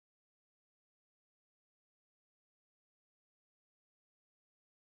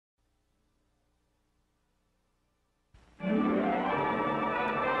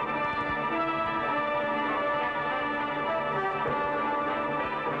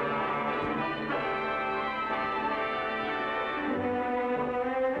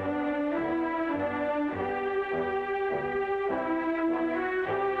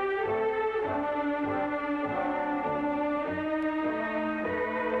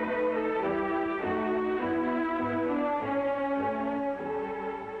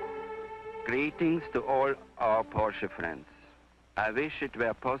Greetings to all our Porsche friends. I wish it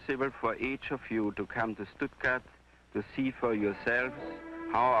were possible for each of you to come to Stuttgart to see for yourselves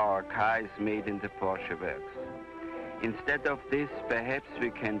how our car is made in the Porsche works. Instead of this, perhaps we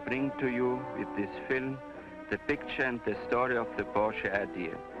can bring to you with this film the picture and the story of the Porsche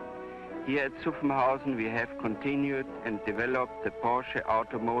idea. Here at Zuffenhausen we have continued and developed the Porsche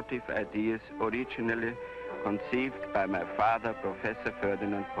automotive ideas originally conceived by my father, Professor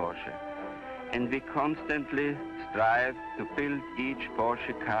Ferdinand Porsche. And we constantly strive to build each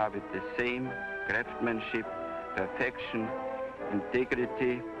Porsche car with the same craftsmanship, perfection,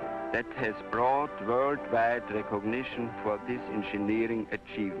 integrity that has brought worldwide recognition for these engineering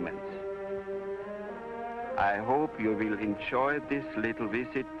achievements. I hope you will enjoy this little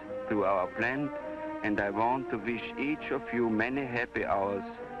visit to our plant, and I want to wish each of you many happy hours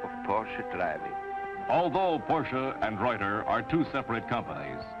of Porsche driving. Although Porsche and Reuter are two separate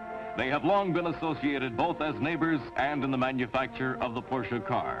companies, they have long been associated both as neighbors and in the manufacture of the Porsche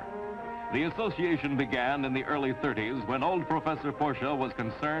car. The association began in the early 30s when old Professor Porsche was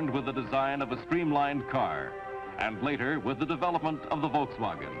concerned with the design of a streamlined car, and later with the development of the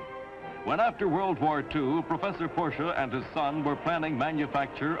Volkswagen. When after World War II, Professor Porsche and his son were planning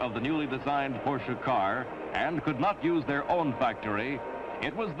manufacture of the newly designed Porsche car and could not use their own factory,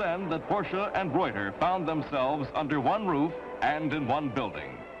 it was then that Porsche and Reuter found themselves under one roof and in one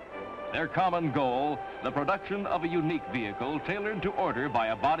building. Their common goal, the production of a unique vehicle tailored to order by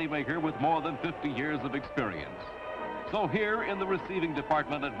a body maker with more than 50 years of experience. So here in the receiving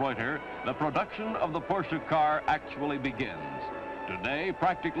department at Reuter, the production of the Porsche car actually begins. Today,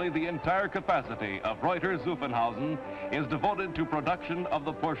 practically the entire capacity of Reuter Zuffenhausen is devoted to production of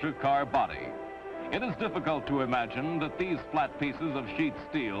the Porsche car body. It is difficult to imagine that these flat pieces of sheet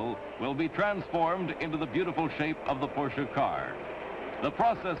steel will be transformed into the beautiful shape of the Porsche car. The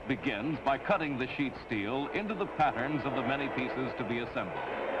process begins by cutting the sheet steel into the patterns of the many pieces to be assembled.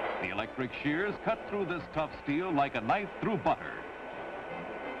 The electric shears cut through this tough steel like a knife through butter.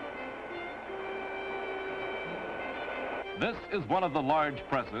 This is one of the large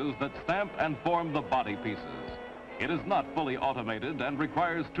presses that stamp and form the body pieces. It is not fully automated and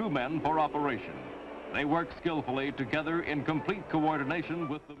requires 2 men for operation. They work skillfully together in complete coordination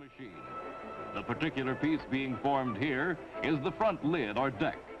with the machine. The particular piece being formed here is the front lid or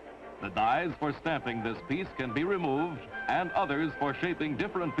deck. The dies for stamping this piece can be removed and others for shaping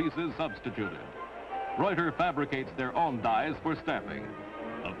different pieces substituted. Reuter fabricates their own dies for stamping.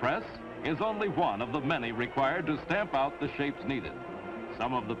 The press is only one of the many required to stamp out the shapes needed.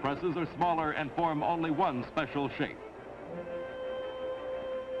 Some of the presses are smaller and form only one special shape.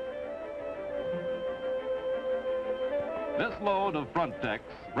 This load of front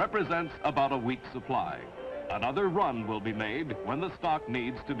decks represents about a week's supply. Another run will be made when the stock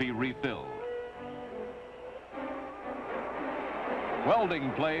needs to be refilled.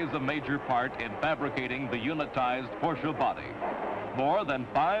 Welding plays a major part in fabricating the unitized Porsche body. More than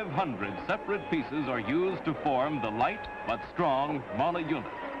 500 separate pieces are used to form the light but strong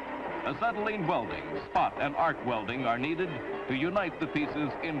mono-unit. Acetylene welding, spot and arc welding are needed to unite the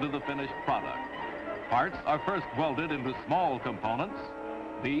pieces into the finished product. Parts are first welded into small components.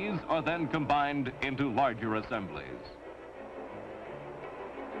 These are then combined into larger assemblies.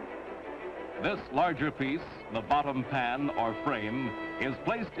 This larger piece, the bottom pan or frame, is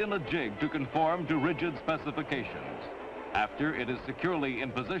placed in a jig to conform to rigid specifications. After it is securely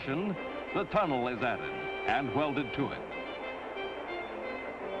in position, the tunnel is added and welded to it.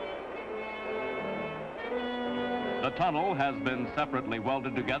 The tunnel has been separately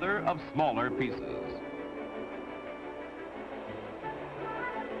welded together of smaller pieces.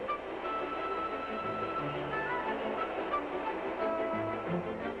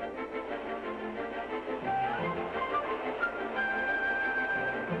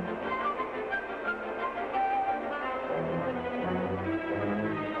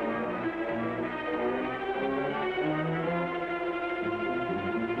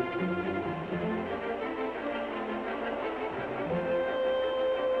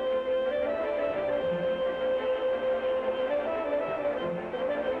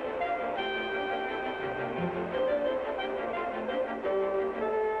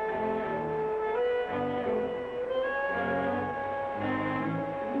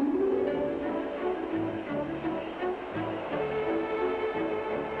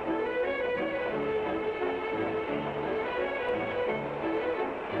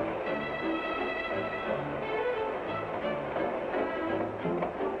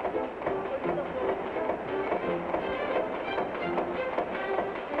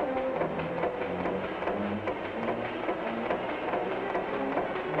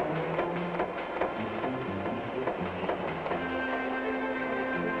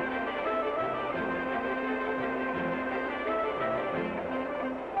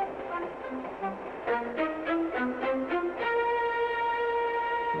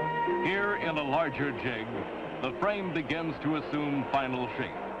 larger jig, the frame begins to assume final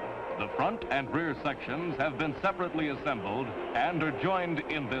shape. The front and rear sections have been separately assembled and are joined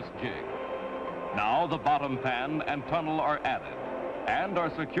in this jig. Now the bottom pan and tunnel are added and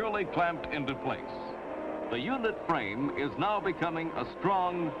are securely clamped into place. The unit frame is now becoming a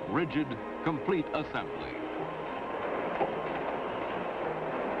strong, rigid, complete assembly.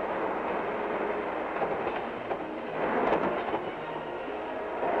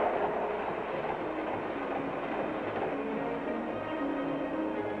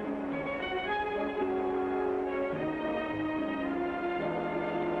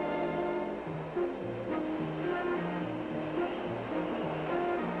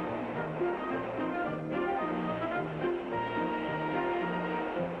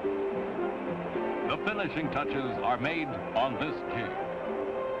 The finishing touches are made on this jig.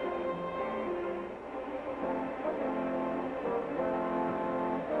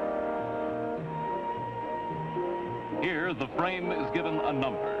 Here, the frame is given a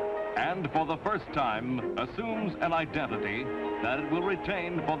number, and for the first time, assumes an identity that it will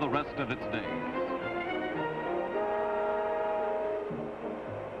retain for the rest of its days.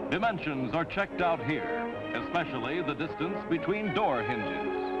 Dimensions are checked out here, especially the distance between door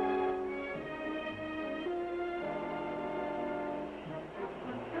hinges.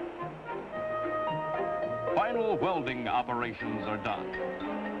 Final welding operations are done.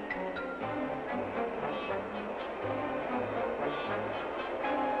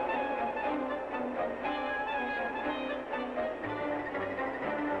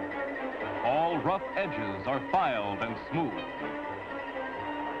 All rough edges are filed and smooth.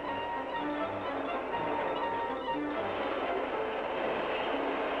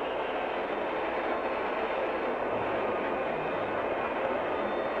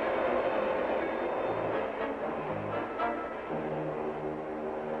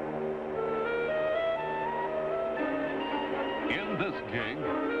 In this jig,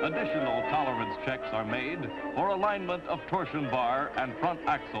 additional tolerance checks are made for alignment of torsion bar and front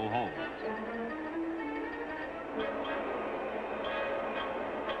axle holes.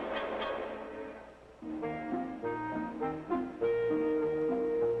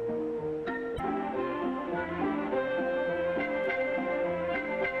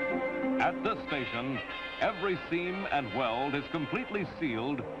 At this station, every seam and weld is completely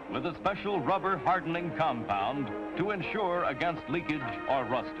sealed with a special rubber hardening compound to ensure against leakage or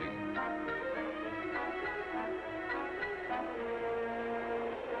rusting.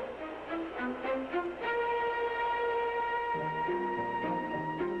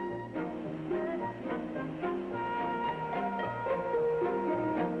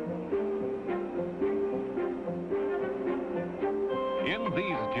 In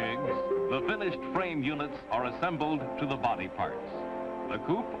these jigs, the finished frame units are assembled to the body parts. The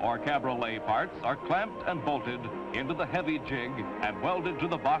coupe or cabriolet parts are clamped and bolted into the heavy jig and welded to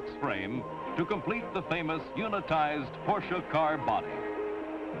the box frame to complete the famous unitized Porsche car body.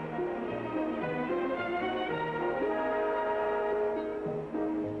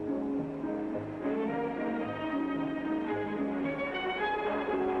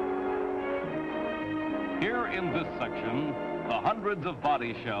 Here in this section, the hundreds of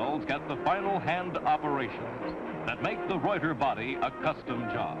body shells get the final hand operations that make the Reuter body a custom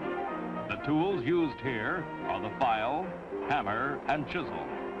job. The tools used here are the file, hammer, and chisel,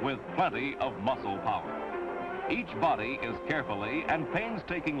 with plenty of muscle power. Each body is carefully and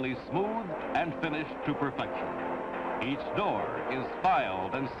painstakingly smoothed and finished to perfection. Each door is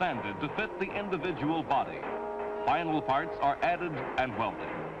filed and sanded to fit the individual body. Final parts are added and welded.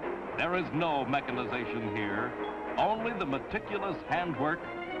 There is no mechanization here, only the meticulous handwork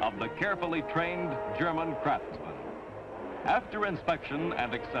of the carefully trained German craftsman. After inspection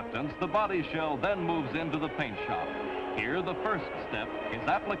and acceptance, the body shell then moves into the paint shop. Here, the first step is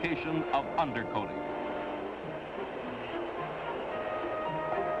application of undercoating.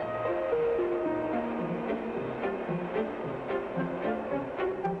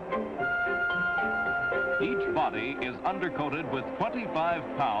 Each body is undercoated with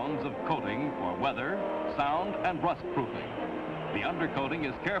 25 pounds of coating for weather, sound, and rust proofing. The undercoating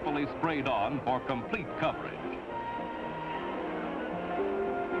is carefully sprayed on for complete coverage.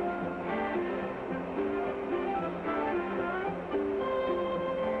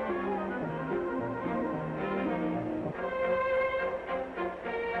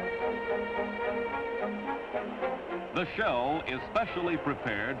 The shell is specially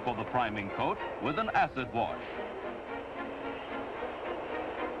prepared for the priming coat with an acid wash.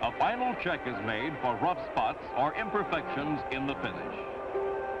 A final check is made for rough spots or imperfections in the finish.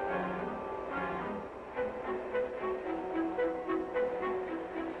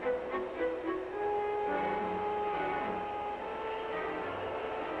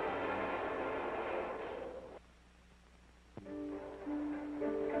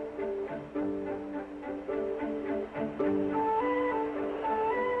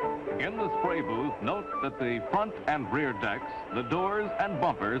 spray booth, note that the front and rear decks, the doors and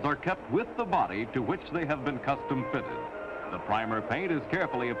bumpers are kept with the body to which they have been custom fitted. The primer paint is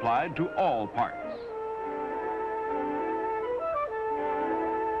carefully applied to all parts.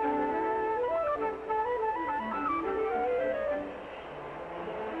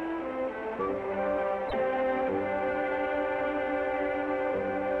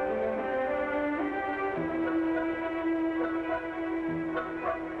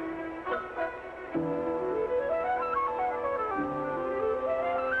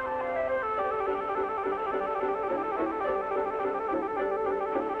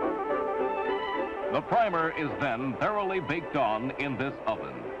 The primer is then thoroughly baked on in this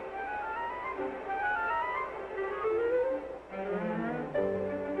oven.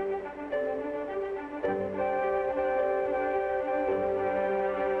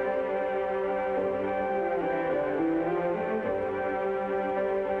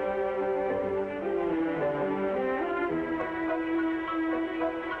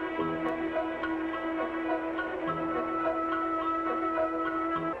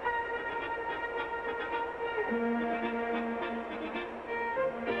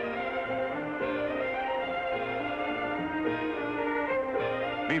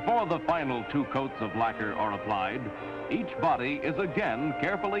 Before the final 2 coats of lacquer are applied, each body is again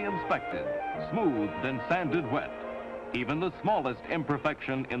carefully inspected, smoothed and sanded wet. Even the smallest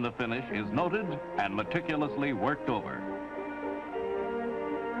imperfection in the finish is noted and meticulously worked over.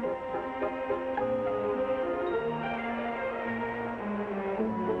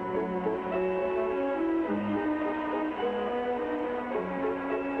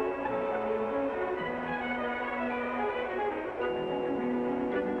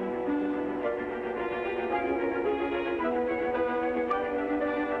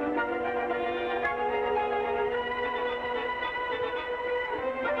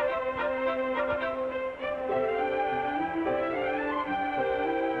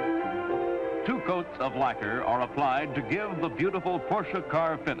 Two coats of lacquer are applied to give the beautiful Porsche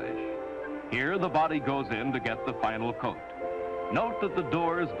car finish. Here the body goes in to get the final coat. Note that the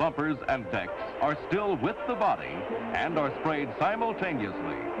doors, bumpers, and decks are still with the body and are sprayed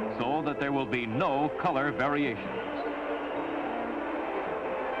simultaneously so that there will be no color variations.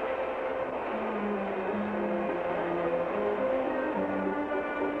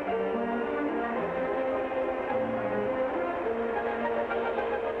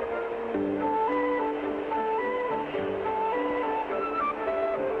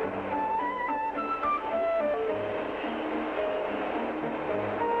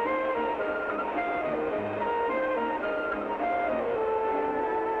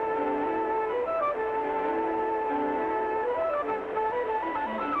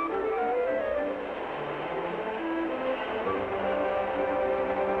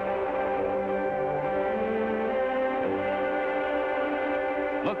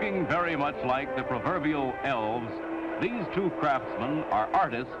 Looking very much like the proverbial elves, these two craftsmen are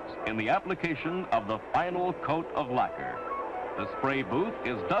artists in the application of the final coat of lacquer. The spray booth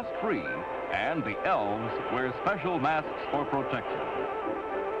is dust-free, and the elves wear special masks for protection.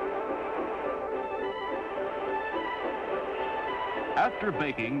 After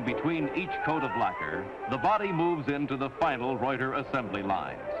baking between each coat of lacquer, the body moves into the final Reuter assembly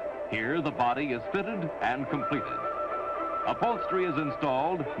lines. Here, the body is fitted and completed. Upholstery is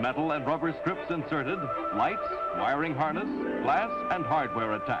installed, metal and rubber strips inserted, lights, wiring harness, glass and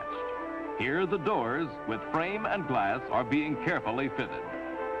hardware attached. Here the doors, with frame and glass, are being carefully fitted.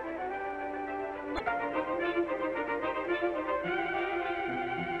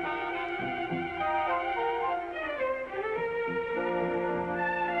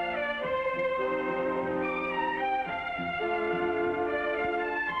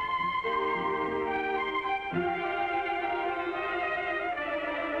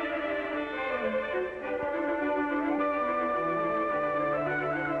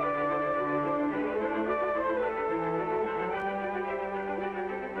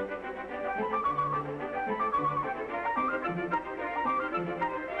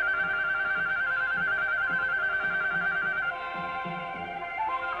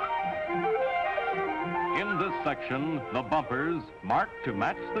 In this section, the bumpers, marked to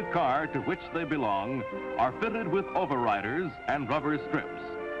match the car to which they belong, are fitted with overriders and rubber strips.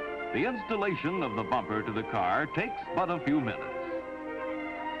 The installation of the bumper to the car takes but a few minutes.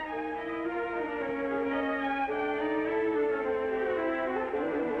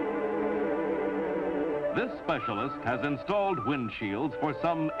 This specialist has installed windshields for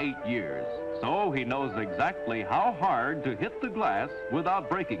some 8 years, so he knows exactly how hard to hit the glass without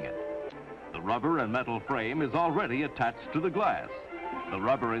breaking it. The rubber and metal frame is already attached to the glass. The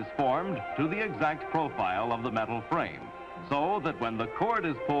rubber is formed to the exact profile of the metal frame, so that when the cord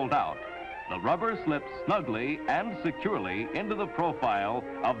is pulled out, the rubber slips snugly and securely into the profile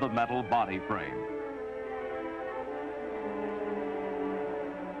of the metal body frame.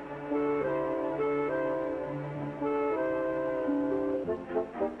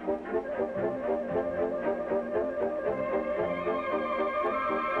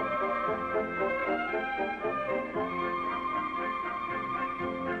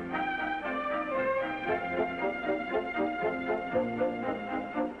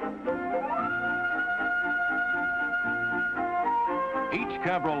 Each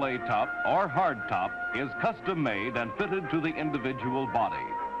cabriolet top or hard top is custom made and fitted to the individual body.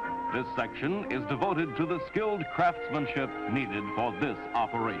 This section is devoted to the skilled craftsmanship needed for this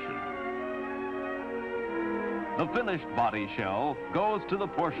operation. The finished body shell goes to the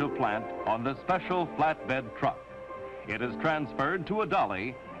Porsche plant on the special flatbed truck. It is transferred to a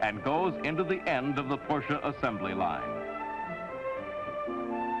dolly and goes into the end of the Porsche assembly line.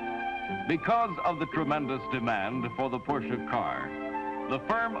 Because of the tremendous demand for the Porsche car, the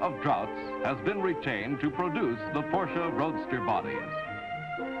firm of Draughts has been retained to produce the Porsche Roadster bodies.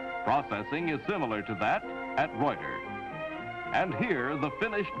 Processing is similar to that at Reuter. And here, the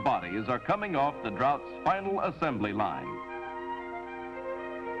finished bodies are coming off the Draughts' final assembly line.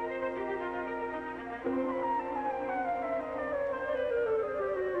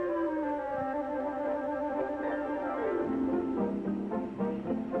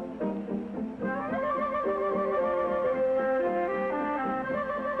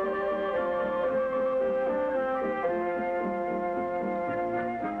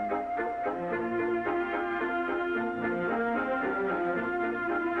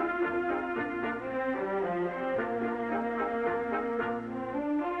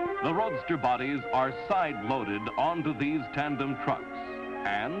 The Roadster bodies are side-loaded onto these tandem trucks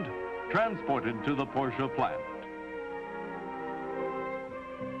and transported to the Porsche plant.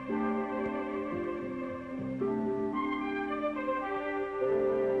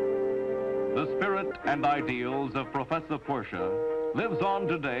 The spirit and ideals of Professor Porsche lives on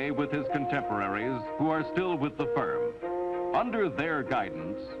today with his contemporaries who are still with the firm. Under their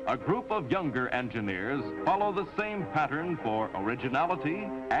guidance, a group of younger engineers follow the same pattern for originality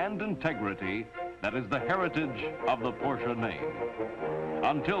and integrity that is the heritage of the Porsche name.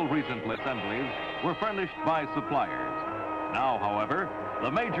 Until recently, assemblies were furnished by suppliers. Now, however, the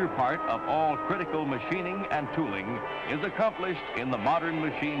major part of all critical machining and tooling is accomplished in the modern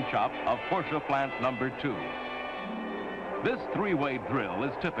machine shop of Porsche Plant Number 2. This three-way drill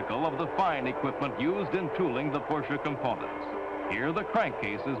is typical of the fine equipment used in tooling the Porsche components. Here, the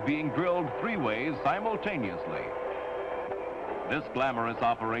crankcase is being drilled three ways simultaneously. This glamorous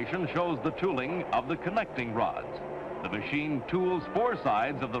operation shows the tooling of the connecting rods. The machine tools four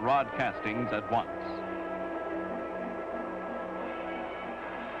sides of the rod castings at once.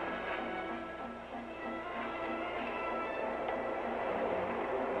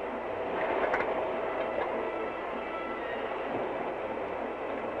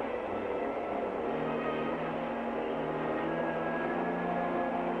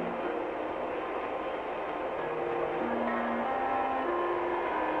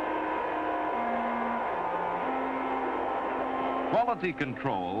 Quality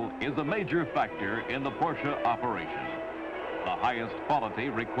control is a major factor in the Porsche operation. The highest quality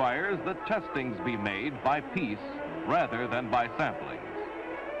requires that testings be made by piece rather than by samplings.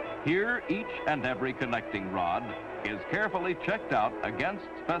 Here, each and every connecting rod is carefully checked out against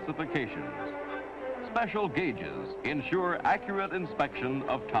specifications. Special gauges ensure accurate inspection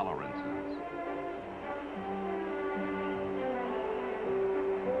of tolerances.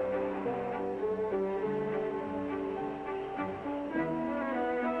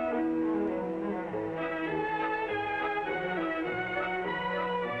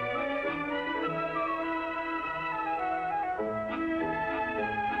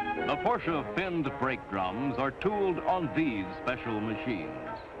 The Porsche finned brake drums are tooled on these special machines.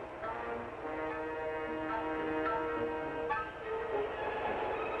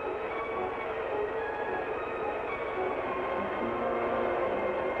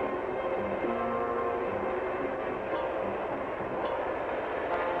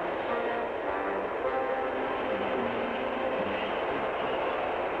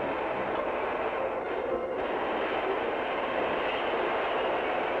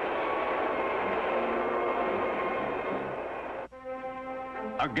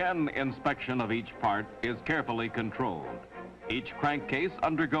 Again, inspection of each part is carefully controlled. Each crankcase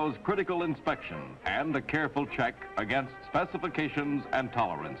undergoes critical inspection and a careful check against specifications and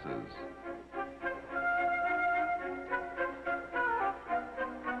tolerances.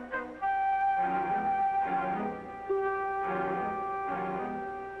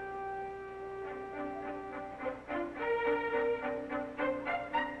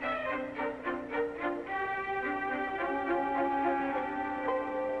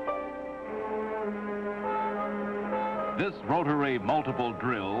 This rotary multiple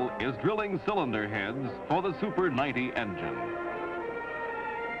drill is drilling cylinder heads for the Super 90 engine.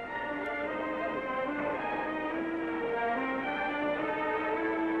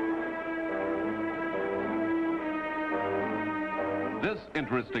 This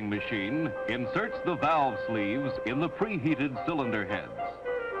interesting machine inserts the valve sleeves in the preheated cylinder heads.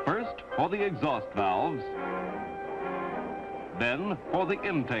 First for the exhaust valves, then for the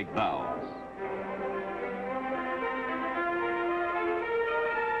intake valves.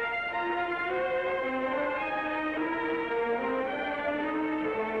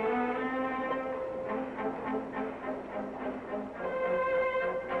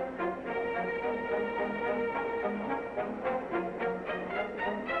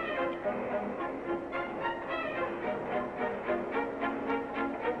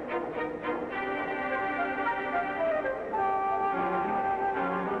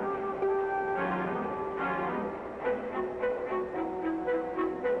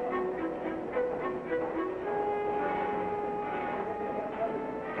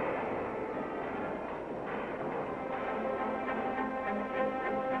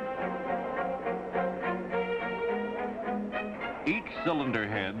 Each cylinder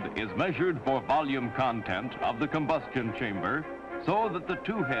head is measured for volume content of the combustion chamber so that the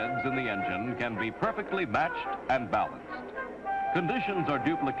two heads in the engine can be perfectly matched and balanced. Conditions are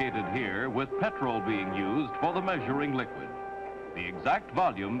duplicated here with petrol being used for the measuring liquid. The exact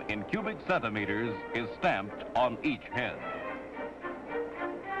volume in cubic centimeters is stamped on each head.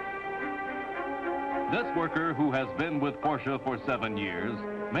 This worker, who has been with Porsche for 7 years,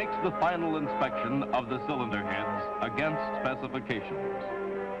 makes the final inspection of the cylinder heads against specifications.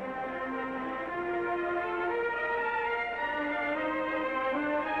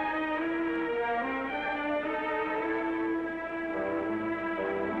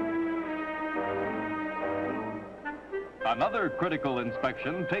 Another critical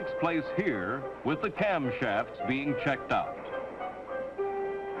inspection takes place here with the camshafts being checked out.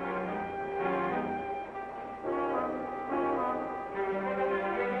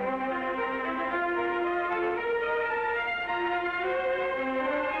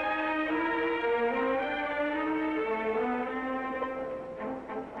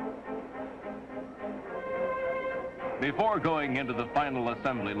 Before going into the final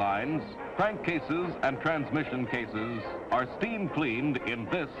assembly lines, crankcases and transmission cases are steam cleaned in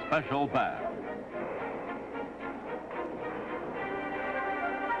this special bath.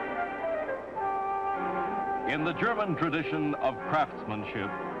 In the German tradition of craftsmanship,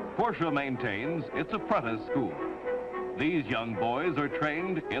 Porsche maintains its apprentice school. These young boys are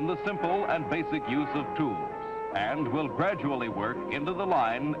trained in the simple and basic use of tools and will gradually work into the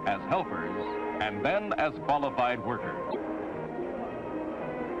line as helpers and then as qualified workers.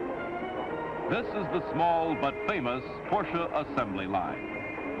 This is the small but famous Porsche assembly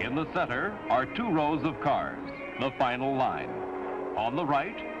line. In the center are 2 rows of cars, the final line. On the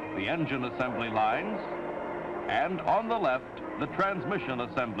right, the engine assembly lines, and on the left, the transmission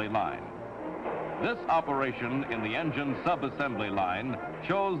assembly line. This operation in the engine sub-assembly line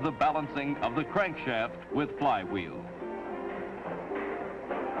shows the balancing of the crankshaft with flywheel.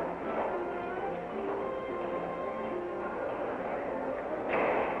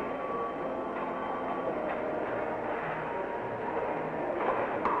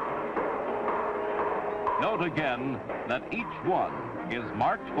 Note again that each one is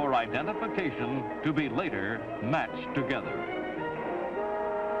marked for identification to be later matched together.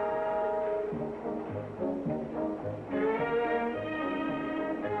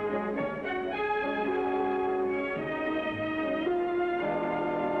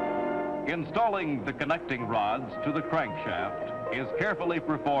 Installing the connecting rods to the crankshaft is carefully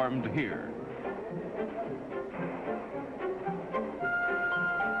performed here.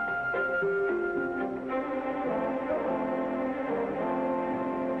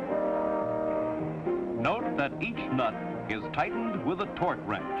 Note that each nut is tightened with a torque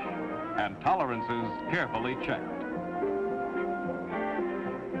wrench and tolerances carefully checked.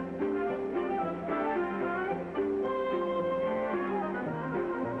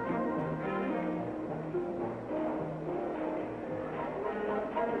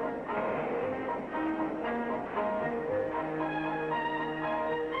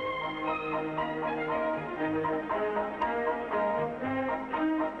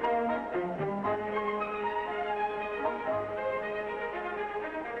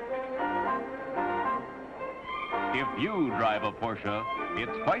 If you drive a Porsche,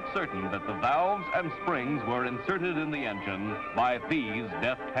 it's quite certain that the valves and springs were inserted in the engine by these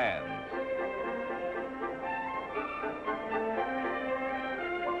deft hands.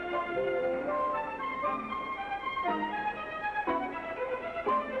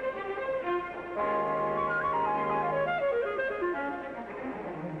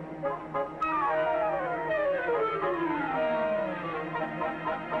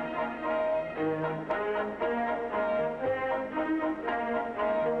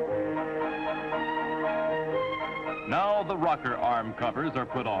 rocker arm covers are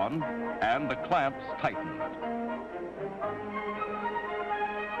put on and the clamps tightened.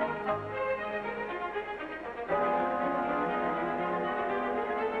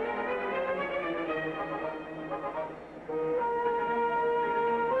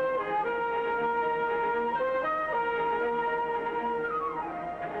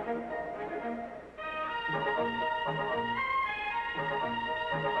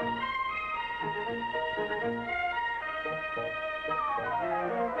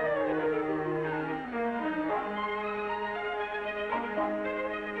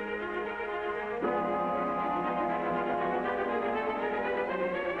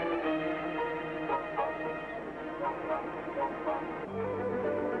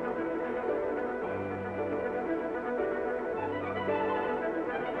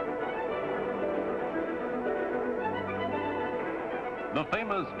 The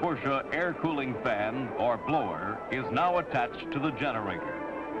famous Porsche air cooling fan, or blower, is now attached to the generator.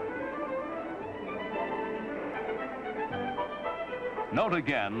 Note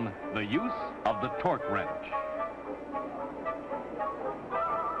again the use of the torque wrench.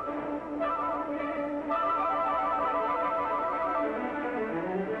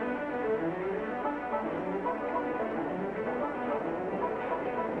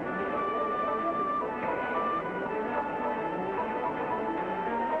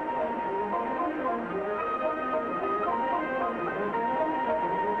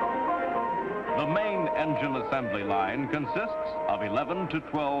 The main engine assembly line consists of 11 to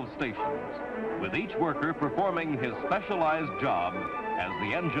 12 stations, with each worker performing his specialized job as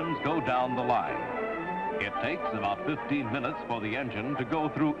the engines go down the line. It takes about 15 minutes for the engine to go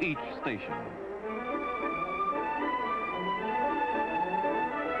through each station.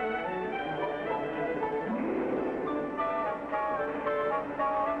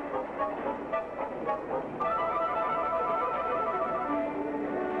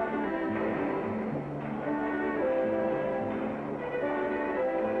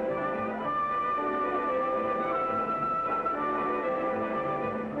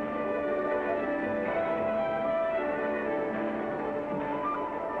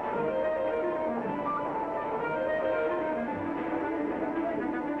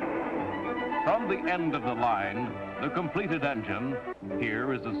 From the end of the line, the completed engine,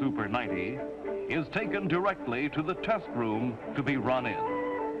 here is the Super 90, is taken directly to the test room to be run in.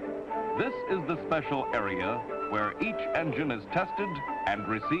 This is the special area where each engine is tested and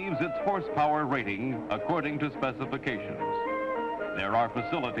receives its horsepower rating according to specifications. There are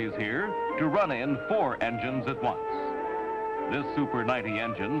facilities here to run in 4 engines at once. This Super 90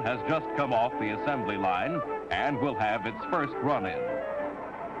 engine has just come off the assembly line and will have its first run-in.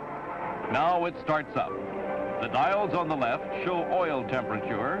 Now it starts up. The dials on the left show oil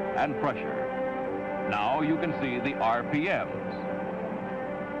temperature and pressure. Now you can see the RPMs.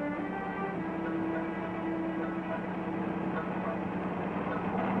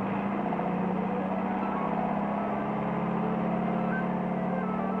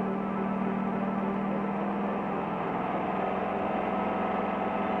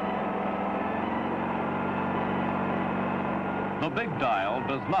 The big dial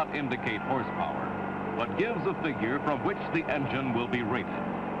does not indicate horsepower, but gives a figure from which the engine will be rated.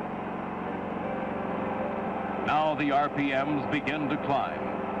 Now the RPMs begin to climb.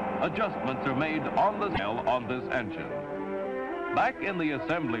 Adjustments are made on the dial on this engine. Back in the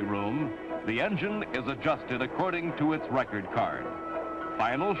assembly room, the engine is adjusted according to its record card.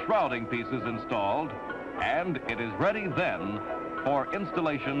 Final shrouding piece is installed, and it is ready then for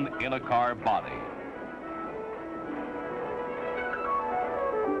installation in a car body.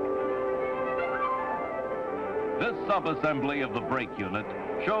 This sub-assembly of the brake unit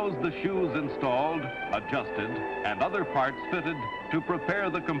shows the shoes installed, adjusted, and other parts fitted to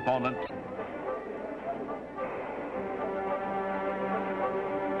prepare the component.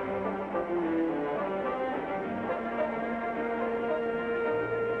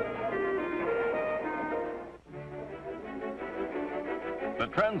 The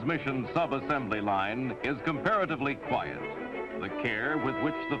transmission sub-assembly line is comparatively quiet. The care with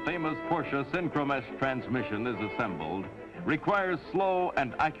which the famous Porsche Synchromesh transmission is assembled requires slow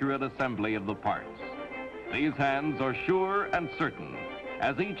and accurate assembly of the parts. These hands are sure and certain,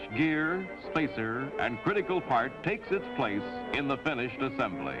 as each gear, spacer, and critical part takes its place in the finished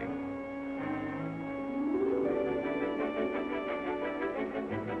assembly.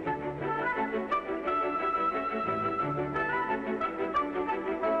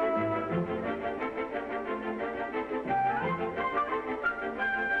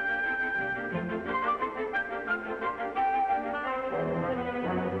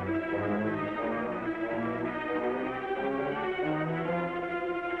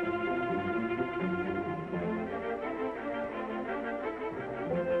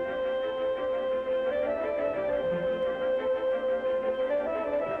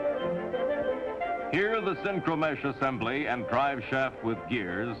 the synchromesh assembly and drive shaft with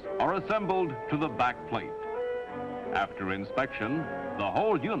gears are assembled to the back plate. After inspection, the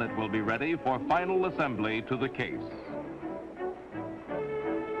whole unit will be ready for final assembly to the case.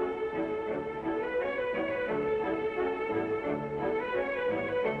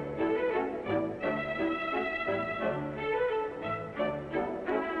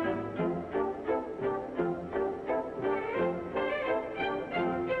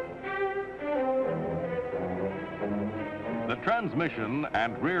 The transmission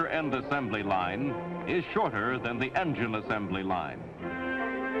and rear end assembly line is shorter than the engine assembly line.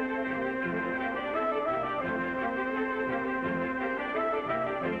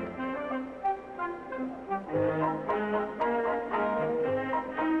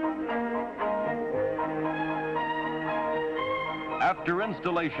 After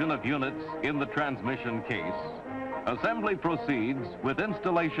installation of units in the transmission case, assembly proceeds with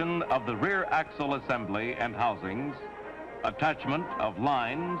installation of the rear axle assembly and housings, attachment of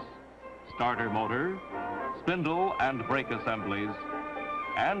lines, starter motor, spindle and brake assemblies,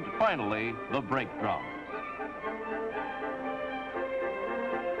 and finally the brake drum.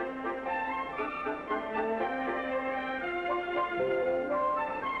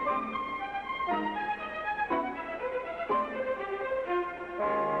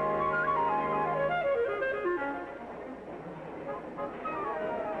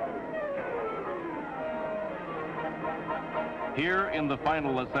 Here in the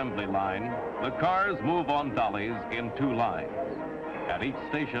final assembly line, the cars move on dollies in 2 lines. At each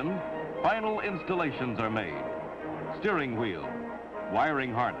station, final installations are made. Steering wheel,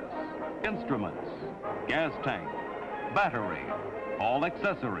 wiring harness, instruments, gas tank, battery, all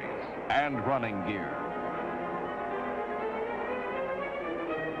accessories, and running gear.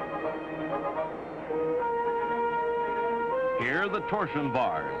 Here the torsion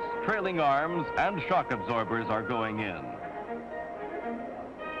bars, trailing arms, and shock absorbers are going in.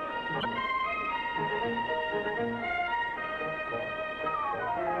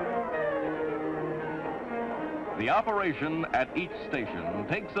 The operation at each station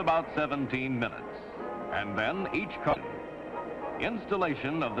takes about 17 minutes, and then each car.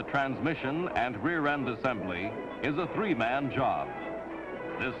 Installation of the transmission and rear end assembly is a 3-man job.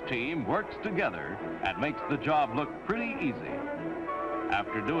 This team works together and makes the job look pretty easy.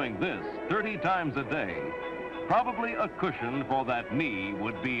 After doing this 30 times a day, probably a cushion for that knee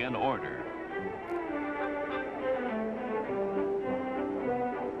would be in order.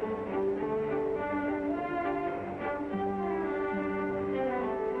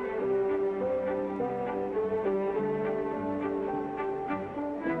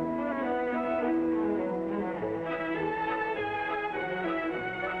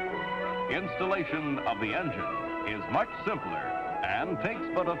 Installation of the engine is much simpler and takes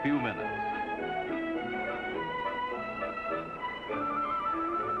but a few minutes.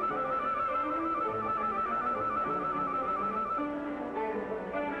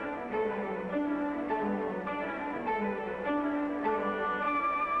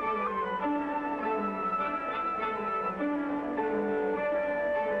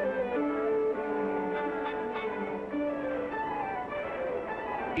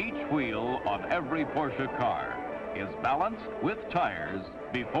 Each wheel on every Porsche car is balanced with tires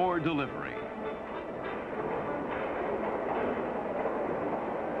before delivery.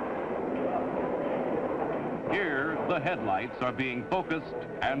 Here, the headlights are being focused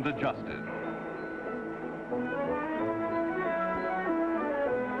and adjusted.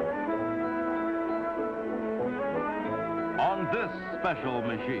 On this special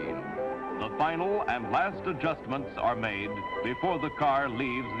machine, the final and last adjustments are made before the car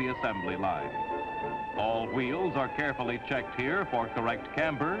leaves the assembly line. All wheels are carefully checked here for correct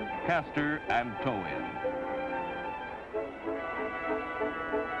camber, caster, and toe-in.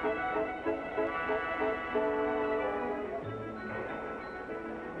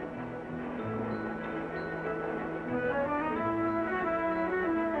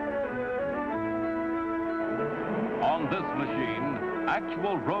 On this machine,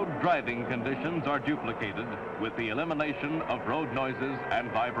 actual road driving conditions are duplicated with the elimination of road noises and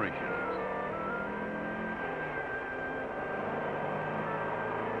vibrations.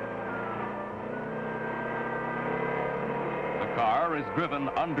 The car is driven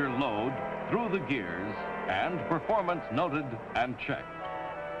under load through the gears and performance noted and checked.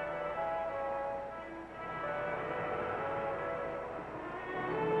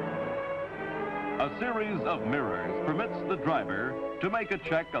 A series of mirrors permits the driver to make a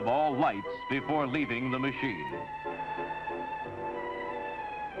check of all lights before leaving the machine.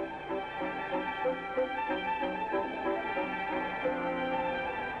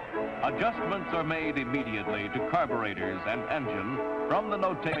 A Adjustments are made immediately to carburetors and engine from the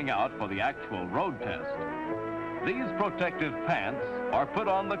notating out for the actual road test. These protective pants are put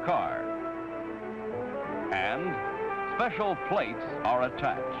on the car, and special plates are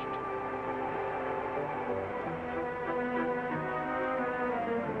attached.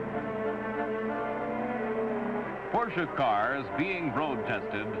 Porsche cars being road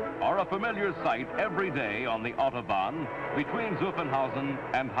tested are a familiar sight every day on the Autobahn between Zuffenhausen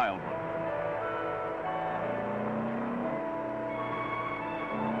and Heilbronn.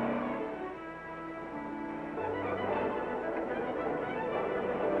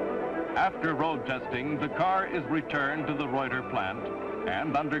 After road testing, the car is returned to the Reuter plant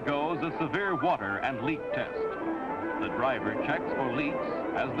and undergoes a severe water and leak test. The driver checks for leaks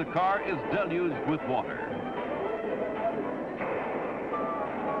as the car is deluged with water.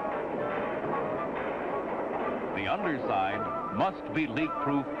 The underside must be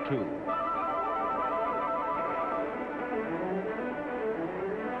leak-proof too.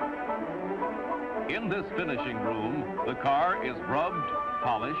 In this finishing room, the car is rubbed,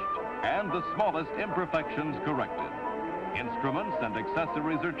 polished, and the smallest imperfections corrected. Instruments and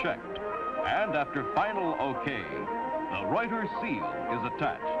accessories are checked, and after final OK, the Reuter seal is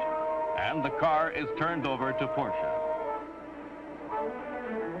attached, and the car is turned over to Porsche.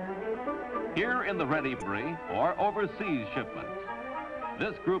 Here in the ready-free or overseas shipments,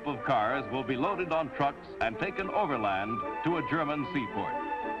 this group of cars will be loaded on trucks and taken overland to a German seaport.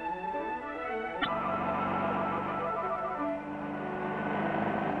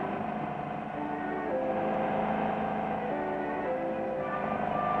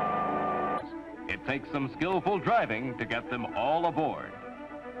 It takes some skillful driving to get them all aboard.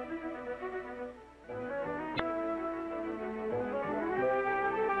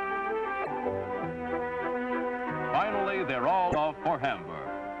 Finally, they're all off for Hamburg.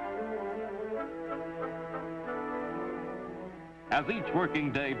 As each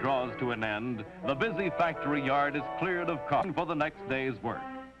working day draws to an end, the busy factory yard is cleared of cars for the next day's work.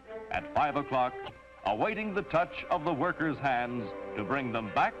 At 5 o'clock, awaiting the touch of the workers' hands to bring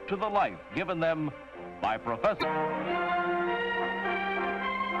them back to the life given them by Professor...